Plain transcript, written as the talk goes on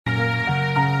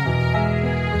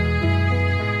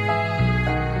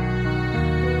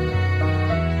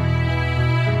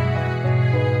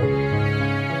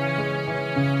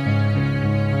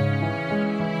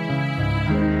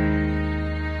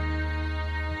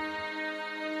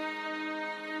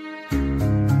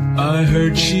I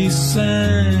heard she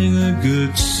sang a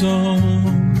good song.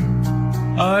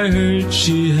 I heard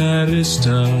she had a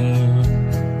star.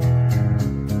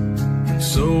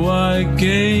 So I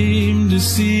came to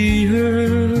see her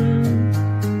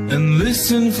and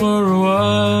listen for a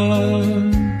while.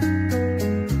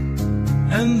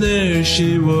 And there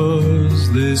she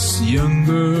was, this young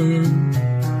girl,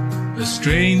 a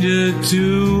stranger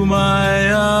to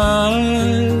my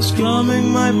eyes, strumming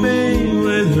my pain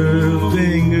with her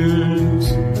fingers,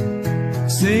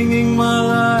 singing my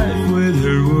life with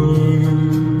her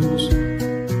words,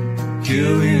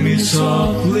 killing me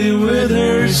softly with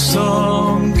her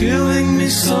song, killing me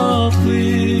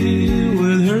softly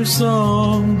with her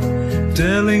song,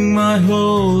 telling my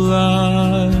whole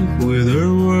life with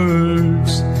her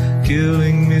words,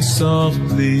 killing me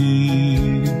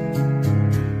softly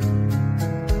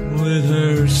with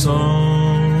her song.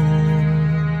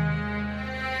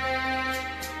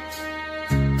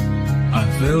 I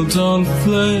felt all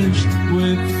flushed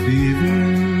with fever,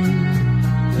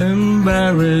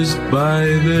 embarrassed by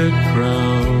the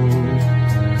crowd.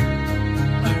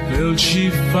 I felt she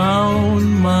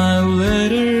found my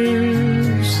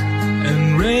letters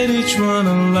and read each one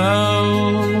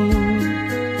aloud.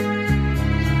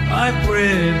 I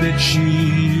prayed that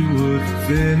she would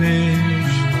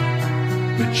finish,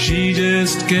 but she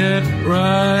just kept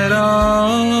right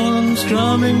on,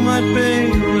 strumming my pain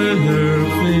with her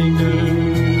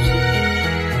fingers,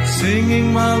 singing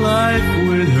my life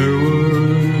with her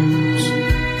words,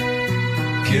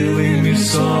 killing me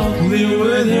softly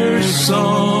with her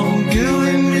song,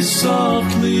 killing me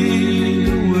softly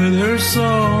with her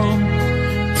song,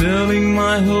 telling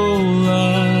my whole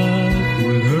life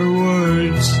with her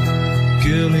words,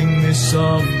 killing me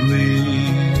softly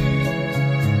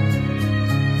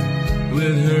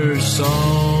with her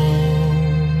song.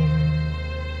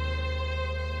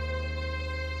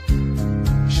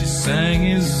 She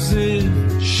sang as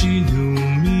if she knew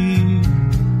me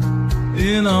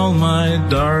in all my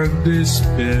dark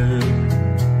despair,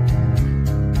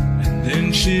 and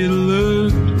then she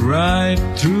looked right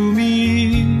through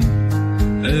me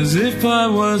as if I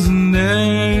wasn't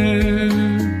there.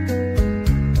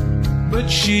 But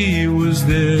she was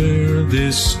there,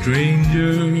 this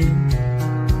stranger,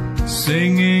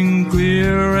 singing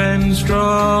clear and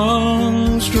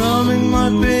strong, strumming my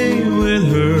pain with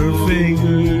her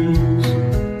fingers,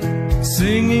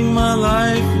 singing my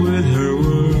life with her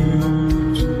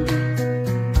words,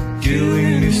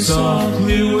 killing me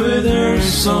softly with her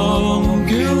song,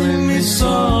 killing me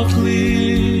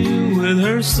softly with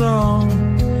her song,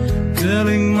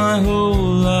 telling my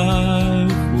whole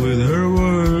life with her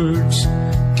words,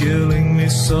 killing me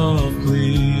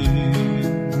softly